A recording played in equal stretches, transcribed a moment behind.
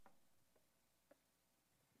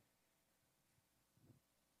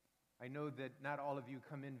I know that not all of you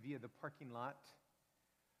come in via the parking lot,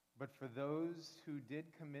 but for those who did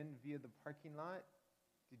come in via the parking lot,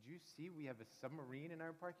 did you see we have a submarine in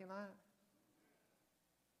our parking lot?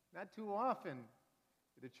 Not too often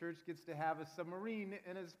the church gets to have a submarine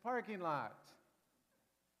in its parking lot.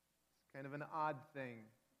 It's kind of an odd thing.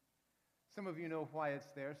 Some of you know why it's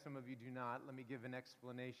there, some of you do not. Let me give an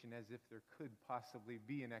explanation as if there could possibly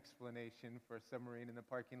be an explanation for a submarine in the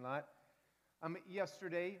parking lot.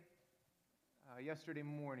 Yesterday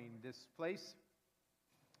morning, this place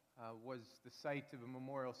was the site of a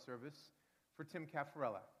memorial service for Tim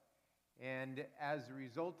Caffarella. And as a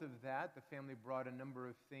result of that, the family brought a number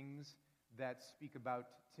of things that speak about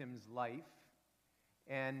Tim's life.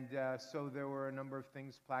 And so there were a number of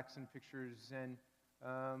things, plaques and pictures and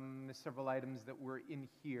several items that were in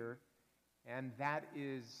here. And that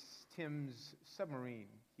is Tim's submarine.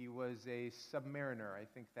 He was a submariner. I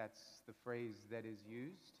think that's the phrase that is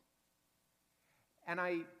used. And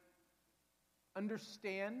I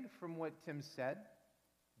understand from what Tim said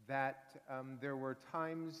that there were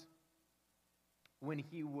times when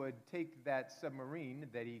he would take that submarine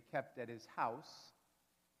that he kept at his house,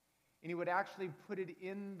 and he would actually put it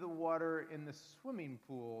in the water in the swimming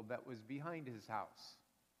pool that was behind his house.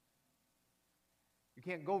 You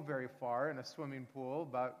can't go very far in a swimming pool,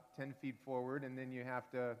 about 10 feet forward, and then you have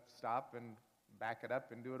to stop and back it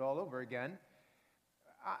up and do it all over again.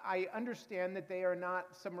 I understand that they are not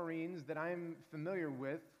submarines that I'm familiar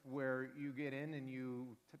with, where you get in and you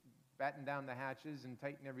batten down the hatches and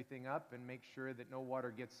tighten everything up and make sure that no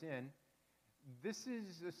water gets in. This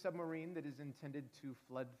is a submarine that is intended to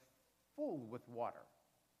flood full with water.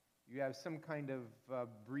 You have some kind of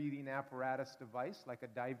breathing apparatus device like a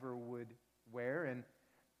diver would wear, and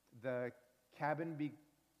the cabin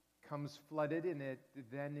becomes flooded, and it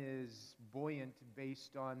then is buoyant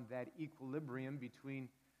based on that equilibrium between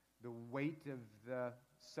the weight of the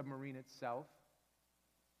submarine itself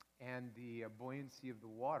and the buoyancy of the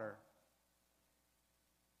water.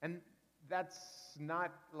 And that's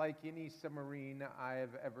not like any submarine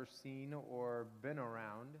I've ever seen or been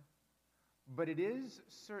around, but it is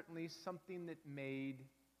certainly something that made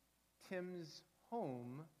Tim's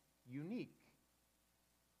home unique.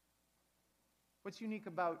 What's unique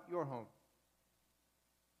about your home?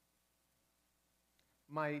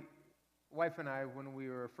 My wife and I, when we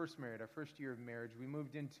were first married, our first year of marriage, we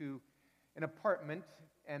moved into an apartment,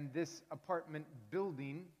 and this apartment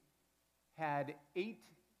building had 8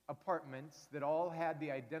 apartments that all had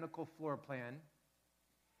the identical floor plan,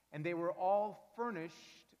 and they were all furnished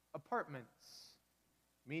apartments,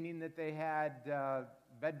 meaning that they had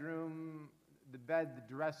bedroom, the bed,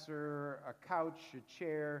 the dresser, a couch, a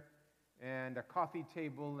chair, and a coffee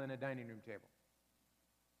table and a dining room table.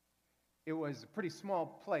 It was a pretty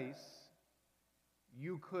small place.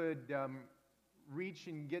 You could reach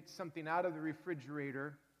and get something out of the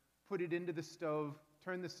refrigerator, put it into the stove,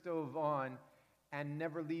 turn the stove on, and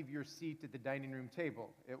never leave your seat at the dining room table.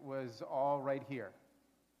 It was all right here.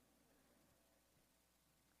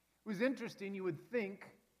 It was interesting. You would think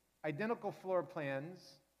identical floor plans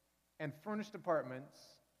and furnished apartments,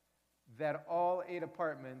 that all 8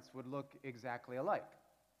 apartments would look exactly alike.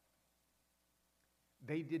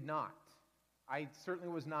 They did not. I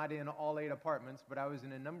certainly was not in all 8 apartments, but I was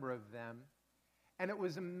in a number of them. And it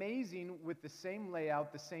was amazing, with the same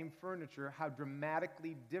layout, the same furniture, how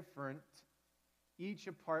dramatically different each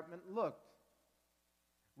apartment looked.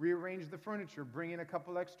 Rearrange the furniture, bring in a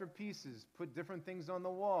couple extra pieces, put different things on the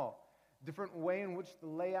wall. Different way in which the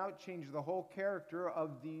layout changed the whole character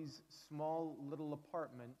of these small little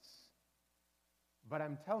apartments. But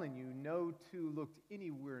I'm telling you, no 2 looked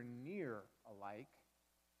anywhere near alike.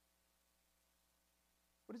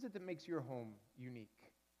 What is it that makes your home unique?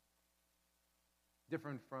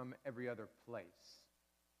 Different from every other place?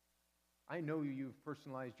 I know you've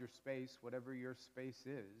personalized your space, whatever your space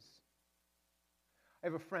is. I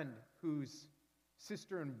have a friend whose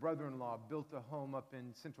sister and brother-in-law built a home up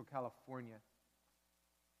in Central California.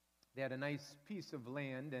 They had a nice piece of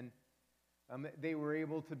land, and they were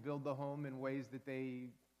able to build the home in ways that they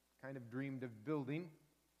kind of dreamed of building.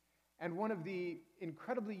 And one of the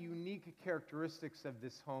incredibly unique characteristics of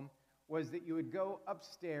this home was that you would go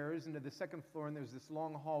upstairs into the second floor, and there's this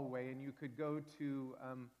long hallway, and you could go to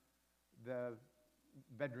the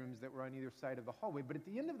bedrooms that were on either side of the hallway. But at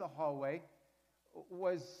the end of the hallway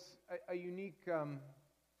was a unique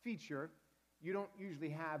feature. You don't usually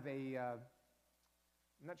have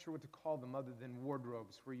I'm not sure what to call them other than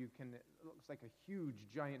wardrobes, where you can, it looks like a huge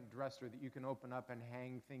giant dresser that you can open up and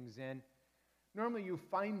hang things in. Normally you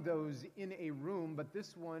find those in a room, but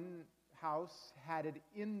this one house had it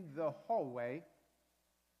in the hallway.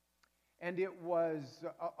 And it was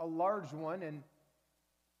a large one, and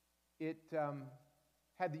it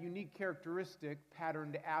had the unique characteristic,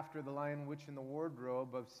 patterned after The Lion, Witch, and the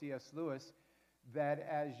Wardrobe of C.S. Lewis, that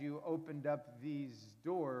as you opened up these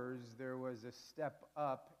doors, there was a step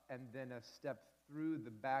up and then a step through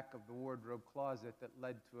the back of the wardrobe closet that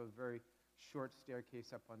led to a very short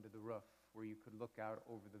staircase up onto the roof where you could look out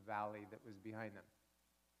over the valley that was behind them.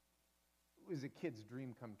 It was a kid's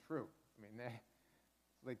dream come true. I mean,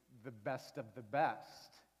 like the best of the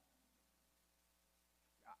best.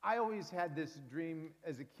 I always had this dream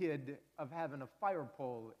as a kid of having a fire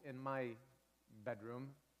pole in my bedroom.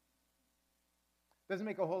 Doesn't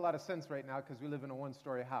make a whole lot of sense right now because we live in a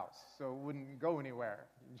one-story house, so it wouldn't go anywhere.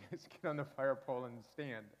 You just get on the fire pole and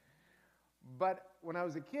stand. But when I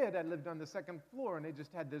was a kid, I lived on the second floor, and I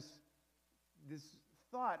just had this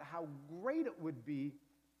thought how great it would be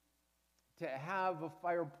to have a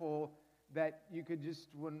fire pole that you could just,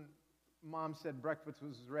 when Mom said breakfast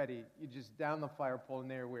was ready, you just down the fire pole, and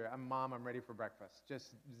there we are. Mom, I'm ready for breakfast.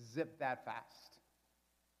 Just zip that fast.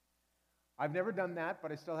 I've never done that,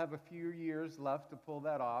 but I still have a few years left to pull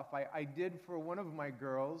that off. I did for one of my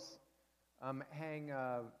girls hang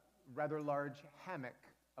a rather large hammock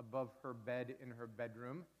above her bed in her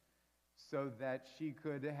bedroom so that she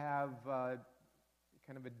could have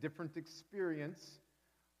kind of a different experience.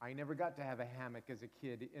 I never got to have a hammock as a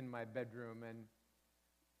kid in my bedroom, and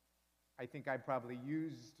I think I probably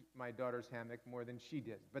used my daughter's hammock more than she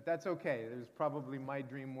did. But that's okay. It was probably my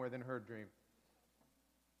dream more than her dream.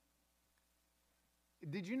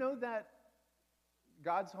 Did you know that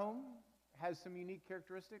God's home has some unique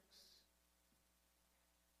characteristics?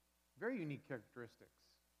 Very unique characteristics.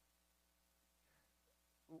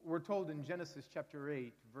 We're told in Genesis chapter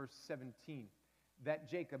 8, verse 17, that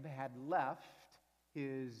Jacob had left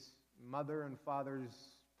his mother and father's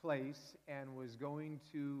place and was going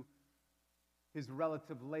to his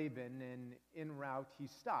relative Laban, and en route he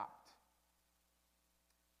stopped.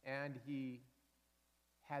 And he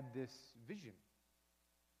had this vision.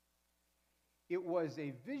 It was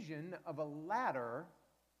a vision of a ladder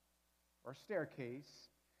or staircase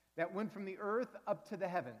that went from the earth up to the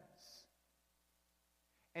heavens.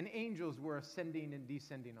 And angels were ascending and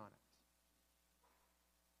descending on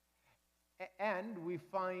it. And we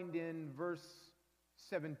find in verse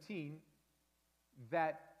 17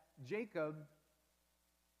 that Jacob,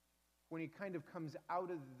 when he kind of comes out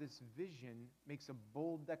of this vision, makes a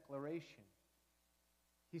bold declaration.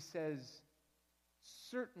 He says,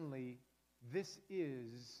 "Certainly this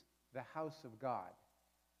is the house of God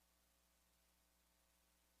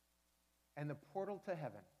and the portal to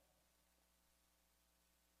heaven."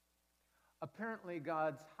 Apparently,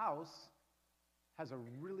 God's house has a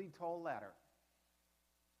really tall ladder.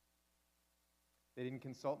 They didn't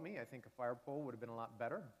consult me. I think a fire pole would have been a lot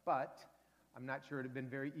better, but I'm not sure it would have been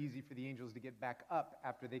very easy for the angels to get back up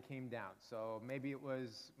after they came down. So maybe it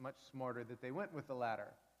was much smarter that they went with the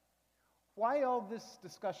ladder. Why all this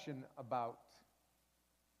discussion about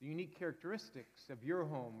the unique characteristics of your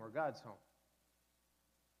home or God's home?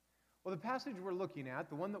 Well, the passage we're looking at,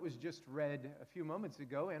 the one that was just read a few moments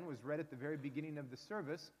ago and was read at the very beginning of the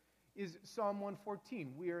service, is Psalm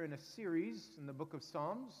 114. We are in a series in the book of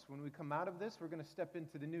Psalms. When we come out of this, we're going to step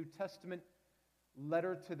into the New Testament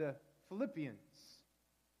letter to the Philippians.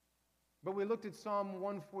 But we looked at Psalm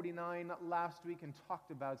 149 last week and talked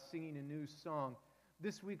about singing a new song.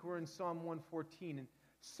 This week we're in Psalm 114. And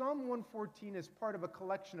Psalm 114 is part of a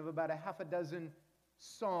collection of about a half a dozen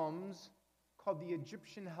psalms called the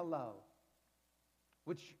Egyptian Hallel,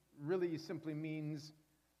 which really simply means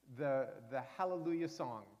the Hallelujah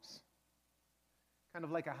songs. Kind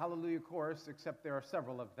of like a Hallelujah chorus, except there are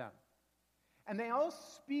several of them. And they all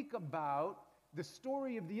speak about the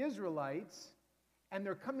story of the Israelites and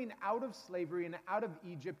their coming out of slavery and out of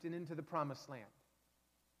Egypt and into the Promised Land.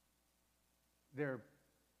 They're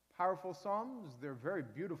powerful psalms. They're very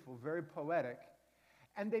beautiful, very poetic.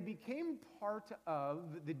 And they became part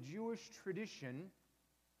of the Jewish tradition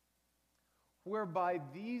whereby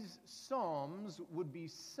these psalms would be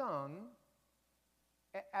sung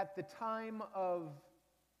at the time of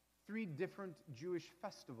 3 different Jewish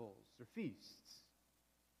festivals or feasts.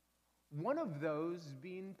 One of those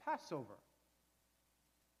being Passover.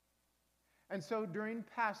 And so during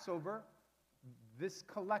Passover, this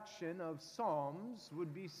collection of psalms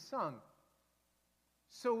would be sung.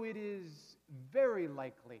 So it is very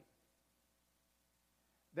likely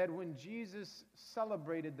that when Jesus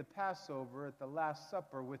celebrated the Passover at the Last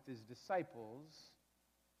Supper with his disciples,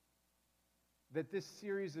 that this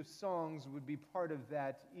series of songs would be part of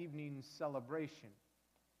that evening celebration.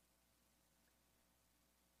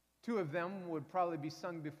 Two of them would probably be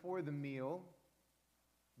sung before the meal,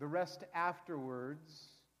 the rest afterwards,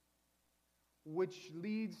 which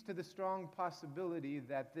leads to the strong possibility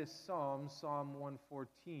that this psalm, Psalm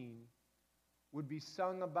 114, would be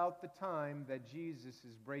sung about the time that Jesus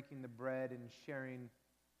is breaking the bread and sharing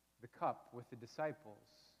the cup with the disciples.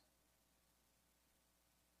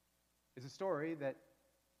 It's a story that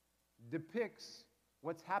depicts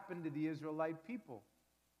what's happened to the Israelite people.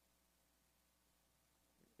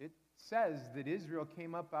 It says that Israel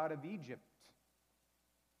came up out of Egypt,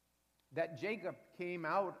 that Jacob came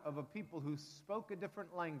out of a people who spoke a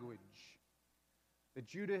different language, that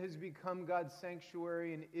Judah has become God's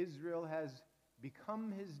sanctuary and Israel has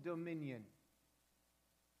become his dominion.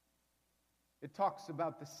 It talks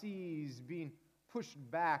about the seas being pushed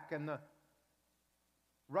back and the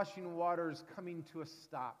rushing waters coming to a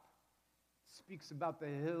stop. It speaks about the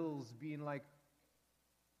hills being like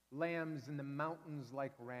lambs and the mountains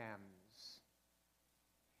like rams.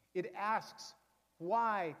 It asks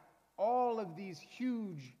why all of these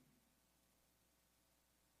huge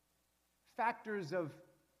factors of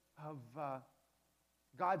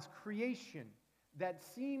God's creation that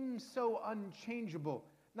seem so unchangeable.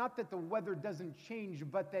 Not that the weather doesn't change,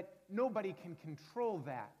 but that nobody can control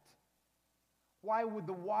that. Why would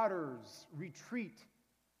the waters retreat?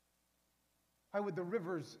 Why would the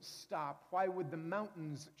rivers stop? Why would the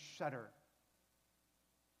mountains shudder?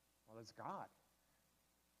 Well, it's God.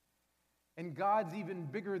 And God's even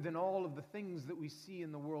bigger than all of the things that we see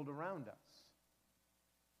in the world around us.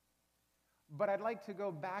 But I'd like to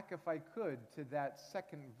go back, if I could, to that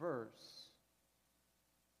second verse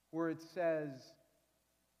where it says,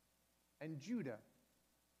 and Judah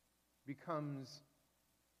becomes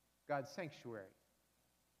God's sanctuary.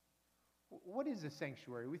 What is a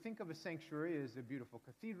sanctuary? We think of a sanctuary as a beautiful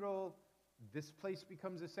cathedral. This place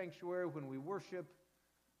becomes a sanctuary when we worship.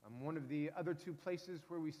 One of the other two places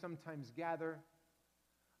where we sometimes gather.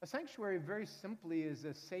 A sanctuary, very simply, is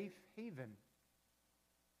a safe haven.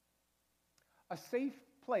 A safe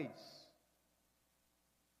place.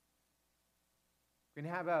 We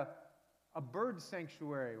can have a bird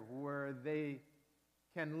sanctuary where they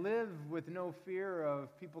can live with no fear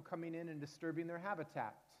of people coming in and disturbing their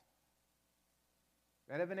habitat.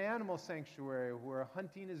 We can have an animal sanctuary where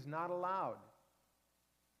hunting is not allowed.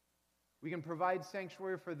 We can provide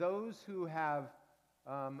sanctuary for those who have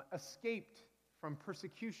escaped from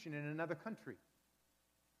persecution in another country.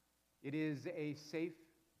 It is a safe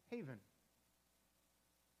haven.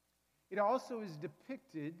 It also is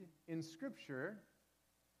depicted in Scripture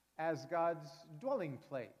as God's dwelling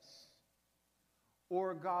place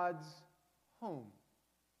or God's home.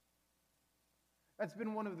 That's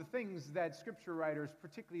been one of the things that Scripture writers,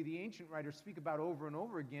 particularly the ancient writers, speak about over and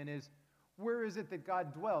over again is, where is it that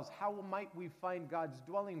God dwells? How might we find God's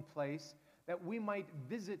dwelling place that we might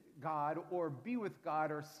visit God or be with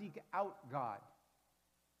God or seek out God?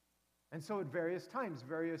 And so at various times,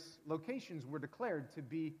 various locations were declared to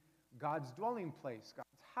be God's dwelling place, God's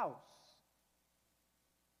house.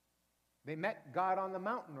 They met God on the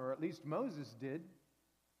mountain, or at least Moses did,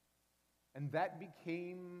 and that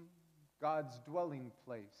became God's dwelling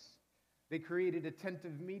place. They created a tent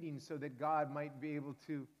of meeting so that God might be able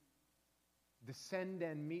to descend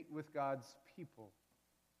and meet with God's people.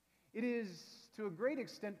 It is, to a great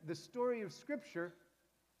extent, the story of Scripture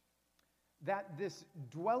that this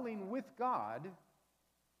dwelling with God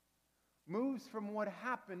moves from what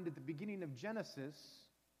happened at the beginning of Genesis,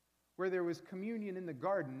 where there was communion in the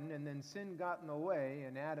garden, and then sin got in the way,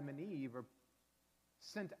 and Adam and Eve are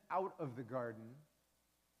sent out of the garden.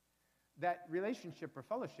 That relationship or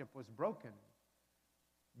fellowship was broken,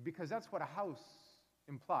 because that's what a house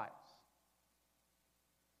implies.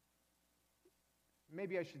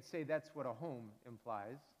 Maybe I should say that's what a home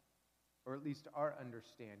implies, or at least our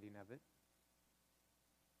understanding of it.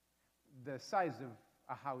 The size of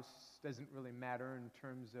a house doesn't really matter in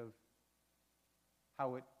terms of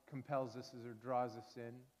how it compels us or draws us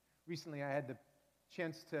in. Recently, I had the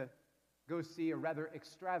chance to go see a rather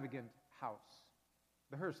extravagant house,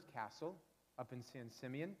 the Hearst Castle up in San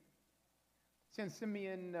Simeon. San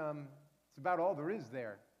Simeon, it's about all there is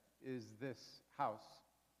there, is this house.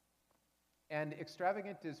 And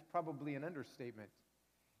extravagant is probably an understatement.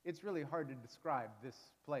 It's really hard to describe this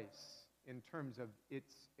place in terms of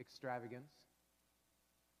its extravagance.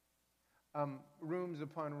 Rooms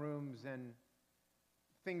upon rooms and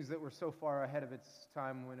things that were so far ahead of its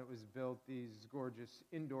time when it was built, these gorgeous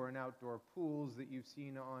indoor and outdoor pools that you've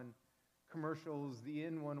seen on commercials, the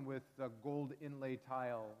one with the gold inlay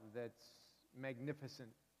tile that's magnificent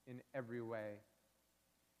in every way.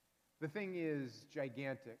 The thing is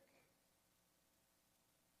gigantic.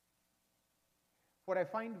 What I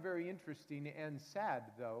find very interesting and sad,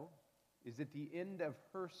 though, is at the end of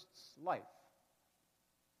Hearst's life,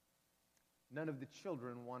 none of the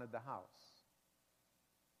children wanted the house.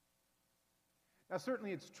 Now,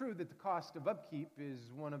 certainly it's true that the cost of upkeep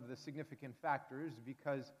is one of the significant factors,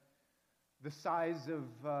 because the size of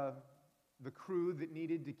the crew that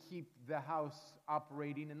needed to keep the house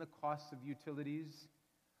operating and the costs of utilities.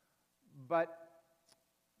 But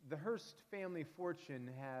the Hearst family fortune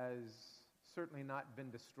has certainly not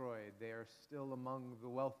been destroyed. They are still among the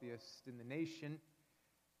wealthiest in the nation,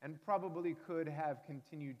 and probably could have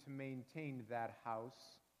continued to maintain that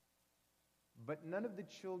house. But none of the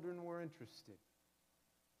children were interested.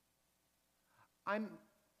 I'm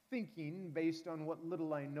thinking, based on what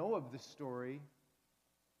little I know of the story,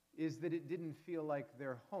 is that it didn't feel like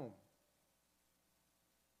their home.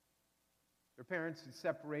 Their parents had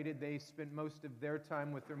separated. They spent most of their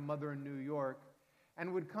time with their mother in New York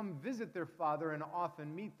and would come visit their father and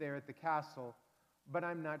often meet there at the castle, but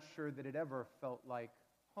I'm not sure that it ever felt like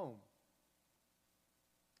home.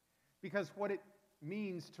 Because what it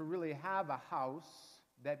means to really have a house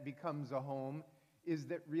that becomes a home is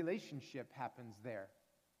that relationship happens there.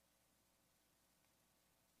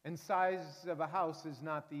 And size of a house is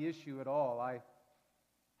not the issue at all. I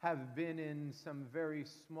have been in some very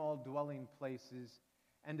small dwelling places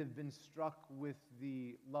and have been struck with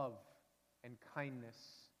the love and kindness,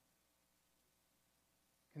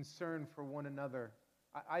 concern for one another.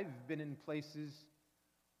 I've been in places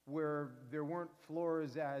where there weren't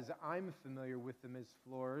floors as I'm familiar with them as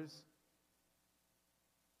floors,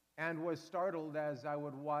 and was startled as I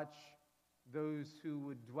would watch those who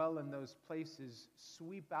would dwell in those places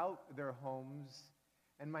sweep out their homes.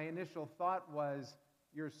 And my initial thought was,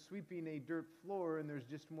 you're sweeping a dirt floor and there's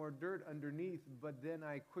just more dirt underneath. But then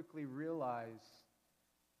I quickly realized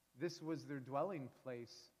this was their dwelling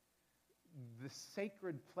place, the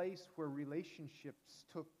sacred place where relationships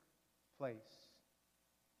took place,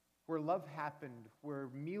 where love happened, where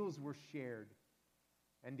meals were shared.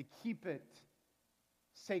 And to keep it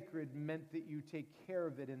sacred meant that you take care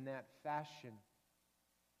of it in that fashion.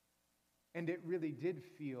 And it really did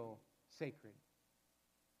feel sacred.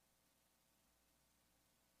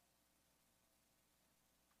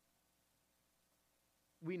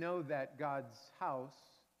 We know that God's house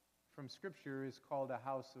from Scripture is called a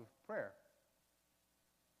house of prayer.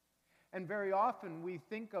 And very often we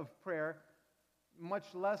think of prayer much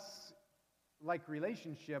less like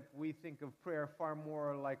relationship. We think of prayer far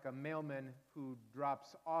more like a mailman who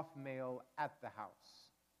drops off mail at the house.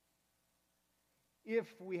 If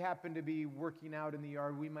we happen to be working out in the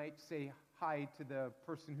yard, we might say hi to the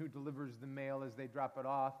person who delivers the mail as they drop it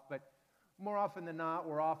off, but more often than not,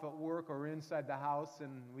 we're off at work or inside the house,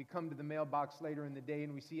 and we come to the mailbox later in the day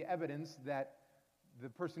and we see evidence that the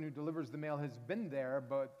person who delivers the mail has been there,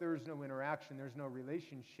 but there's no interaction, there's no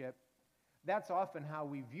relationship. That's often how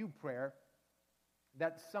we view prayer,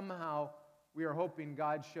 that somehow we are hoping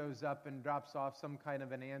God shows up and drops off some kind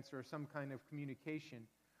of an answer, some kind of communication.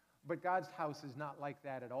 But God's house is not like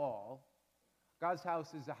that at all. God's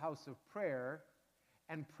house is a house of prayer,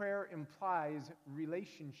 and prayer implies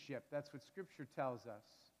relationship. That's what Scripture tells us,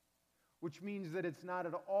 which means that it's not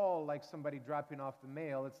at all like somebody dropping off the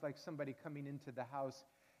mail. It's like somebody coming into the house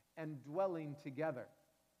and dwelling together.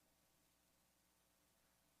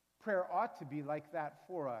 Prayer ought to be like that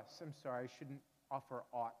for us. I'm sorry, I shouldn't offer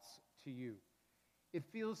oughts to you. It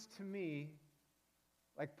feels to me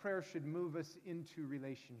like prayer should move us into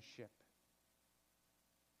relationship.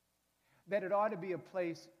 That it ought to be a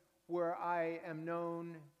place where I am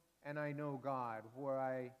known and I know God, where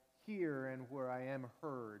I hear and where I am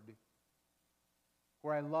heard,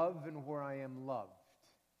 where I love and where I am loved.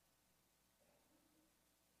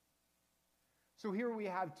 So here we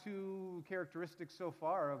have two characteristics so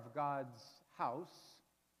far of God's house,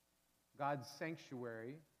 God's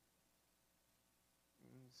sanctuary.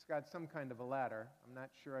 It's got some kind of a ladder. I'm not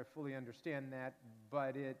sure I fully understand that,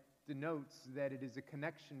 but it denotes that it is a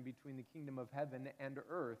connection between the kingdom of heaven and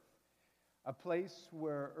earth, a place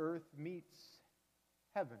where earth meets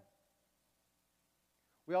heaven.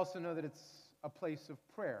 We also know that it's a place of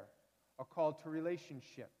prayer, a call to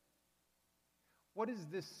relationship. What does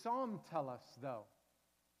this psalm tell us, though?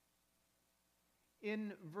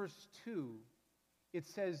 In verse 2, it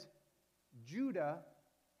says, Judah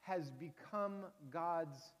has become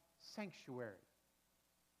God's sanctuary,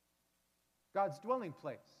 God's dwelling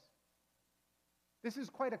place. This is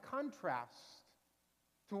quite a contrast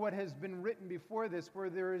to what has been written before this, where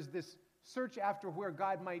there is this search after where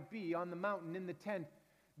God might be on the mountain, in the tent.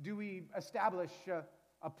 Do we establish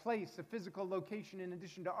a place, a physical location in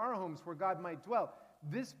addition to our homes where God might dwell?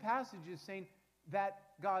 This passage is saying that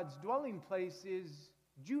God's dwelling place is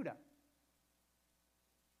Judah.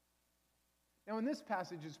 Now, in this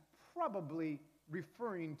passage is probably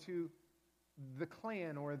referring to the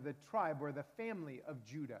clan or the tribe or the family of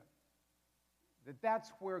Judah,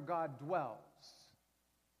 that's where God dwells.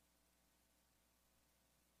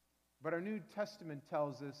 But our New Testament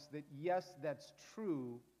tells us that yes, that's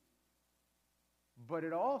true, but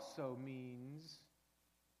it also means,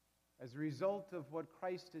 as a result of what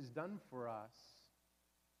Christ has done for us,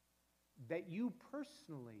 that you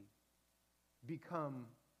personally become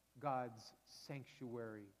God's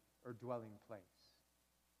sanctuary or dwelling place.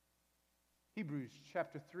 Hebrews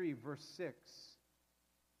chapter 3, verse 6.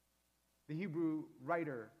 The Hebrew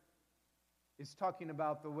writer is talking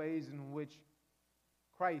about the ways in which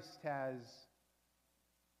Christ has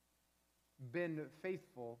been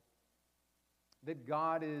faithful, that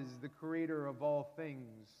God is the creator of all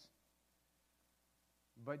things,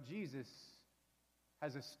 but Jesus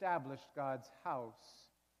has established God's house,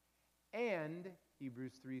 and,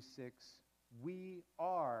 Hebrews 3:6, we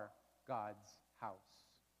are God's house.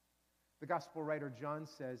 The gospel writer John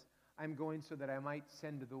says, I'm going so that I might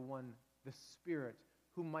send the one, the Spirit,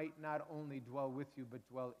 who might not only dwell with you, but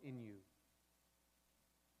dwell in you.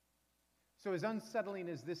 So as unsettling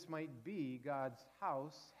as this might be, God's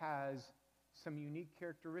house has some unique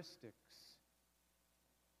characteristics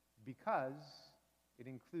because it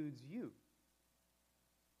includes you.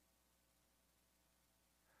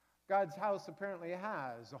 God's house apparently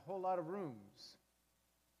has a whole lot of rooms,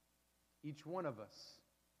 each one of us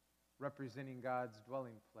representing God's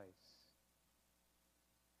dwelling place.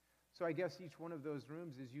 So I guess each one of those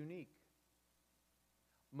rooms is unique.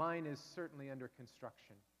 Mine is certainly under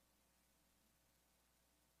construction.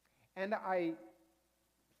 And I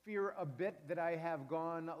fear a bit that I have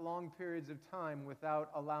gone long periods of time without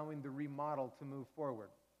allowing the remodel to move forward.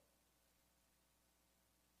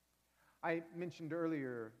 I mentioned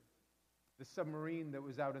earlier the submarine that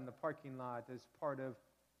was out in the parking lot as part of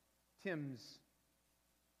Tim's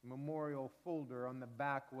memorial folder. On the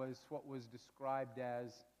back was what was described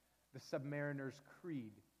as the Submariner's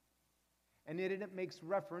Creed. And in it makes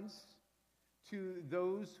reference to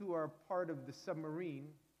those who are part of the submarine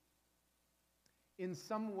in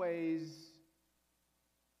some ways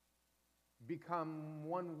become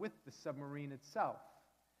one with the submarine itself.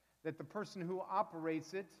 That the person who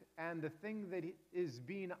operates it and the thing that is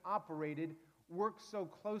being operated work so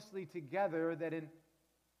closely together that in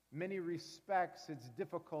many respects it's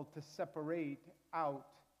difficult to separate out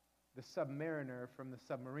the submariner from the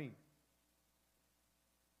submarine.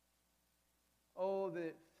 Oh,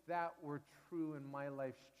 that that were true in my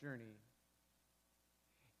life's journey.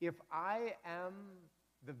 If I am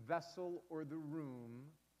the vessel or the room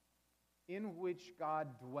in which God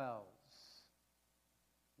dwells,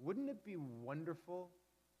 wouldn't it be wonderful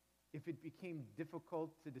if it became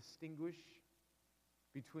difficult to distinguish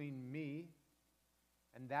between me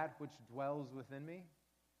and that which dwells within me?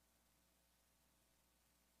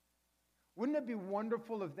 Wouldn't it be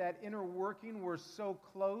wonderful if that inner working were so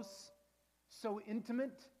close, so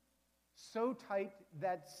intimate, so tight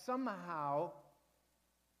that somehow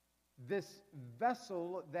this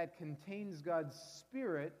vessel that contains God's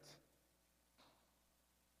Spirit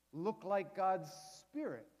looked like God's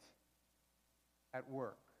Spirit at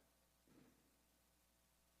work?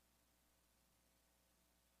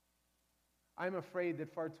 I'm afraid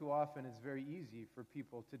that far too often it's very easy for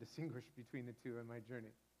people to distinguish between the two in my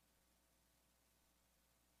journey.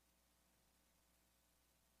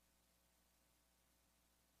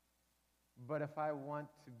 But if I want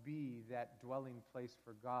to be that dwelling place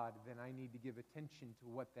for God, then I need to give attention to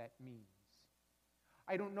what that means.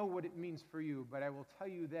 I don't know what it means for you, but I will tell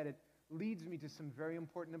you that it leads me to some very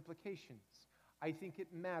important implications. I think it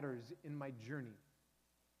matters in my journey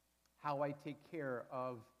how I take care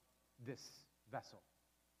of this vessel.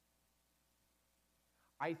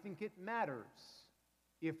 I think it matters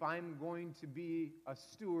if I'm going to be a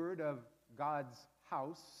steward of God's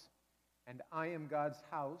house, and I am God's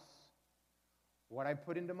house, what I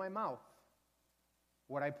put into my mouth,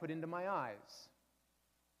 what I put into my eyes,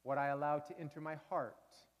 what I allow to enter my heart,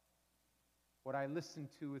 what I listen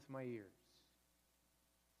to with my ears.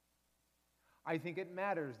 I think it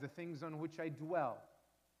matters the things on which I dwell,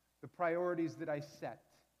 the priorities that I set,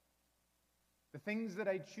 the things that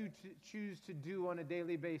I choose to do on a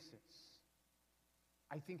daily basis.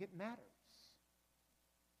 I think it matters.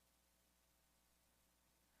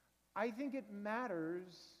 I think it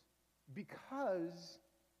matters because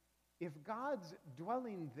if God's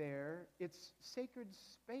dwelling there, it's sacred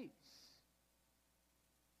space.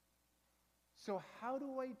 So how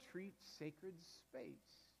do I treat sacred space?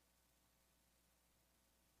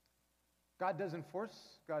 God doesn't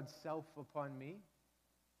force God's self upon me.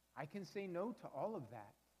 I can say no to all of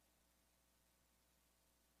that.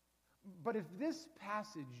 But if this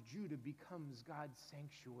passage, Judah, becomes God's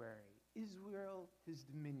sanctuary, Israel his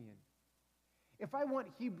dominion, if I want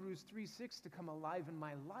Hebrews 3:6 to come alive in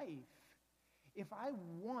my life, if I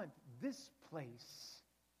want this place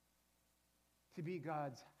to be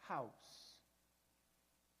God's house,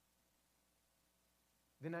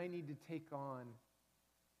 then I need to take on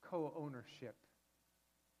co-ownership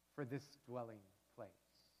for this dwelling place.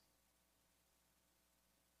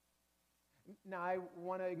 Now, I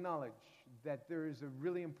want to acknowledge that there is a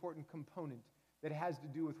really important component that has to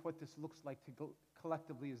do with what this looks like to go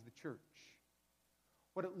collectively as the church.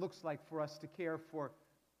 What it looks like for us to care for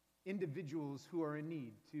individuals who are in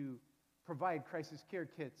need, to provide crisis care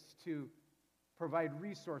kits, to provide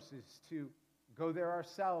resources, to go there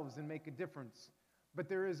ourselves and make a difference. But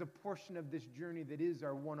there is a portion of this journey that is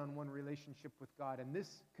our one-on-one relationship with God, and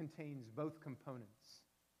this contains both components.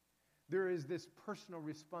 There is this personal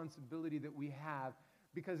responsibility that we have,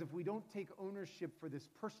 because if we don't take ownership for this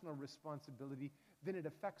personal responsibility, then it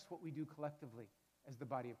affects what we do collectively as the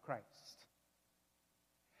body of Christ.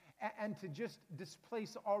 And to just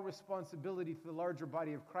displace all responsibility to the larger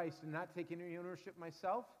body of Christ and not take any ownership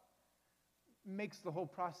myself makes the whole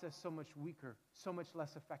process so much weaker, so much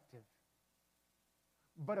less effective.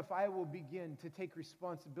 But if I will begin to take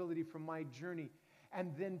responsibility for my journey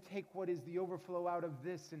and then take what is the overflow out of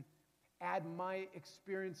this and add my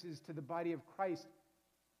experiences to the body of Christ,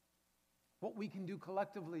 what we can do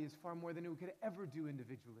collectively is far more than we could ever do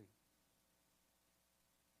individually.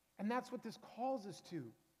 And that's what this calls us to,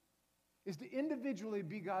 is to individually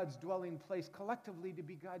be God's dwelling place, collectively to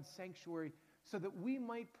be God's sanctuary, so that we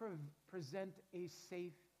might present a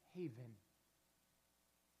safe haven,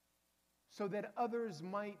 so that others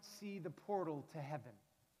might see the portal to heaven.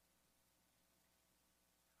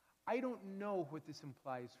 I don't know what this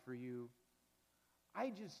implies for you.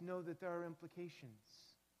 I just know that there are implications.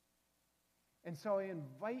 And so I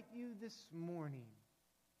invite you this morning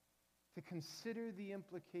to consider the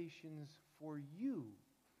implications for you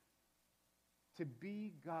to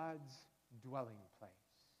be God's dwelling place.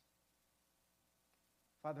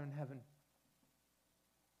 Father in heaven,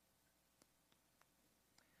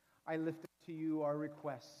 I lift up to you our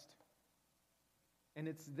request, and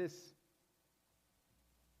it's this: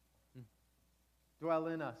 dwell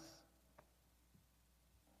in us.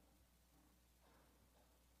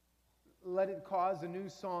 Let it cause a new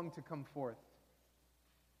song to come forth.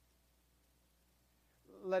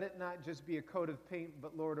 Let it not just be a coat of paint,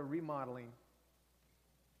 but, Lord, a remodeling.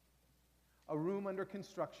 A room under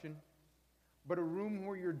construction, but a room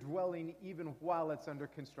where you're dwelling even while it's under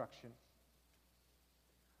construction.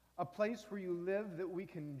 A place where you live that we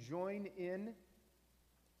can join in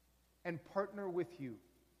and partner with you,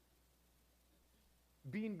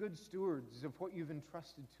 being good stewards of what you've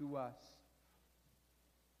entrusted to us.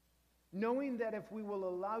 Knowing that if we will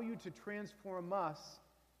allow you to transform us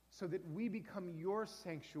so that we become your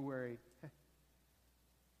sanctuary,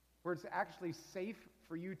 where it's actually safe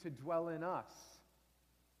for you to dwell in us,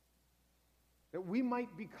 that we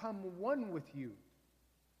might become one with you,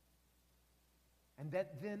 and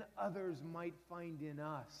that then others might find in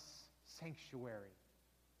us sanctuary,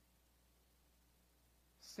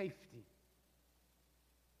 safety,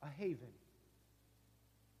 a haven.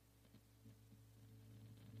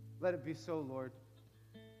 Let it be so, Lord.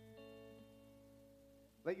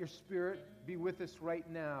 Let your Spirit be with us right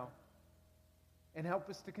now and help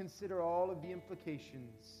us to consider all of the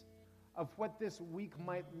implications of what this week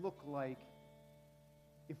might look like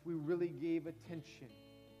if we really gave attention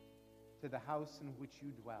to the house in which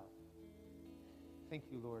you dwell. Thank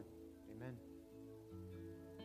you, Lord. Amen.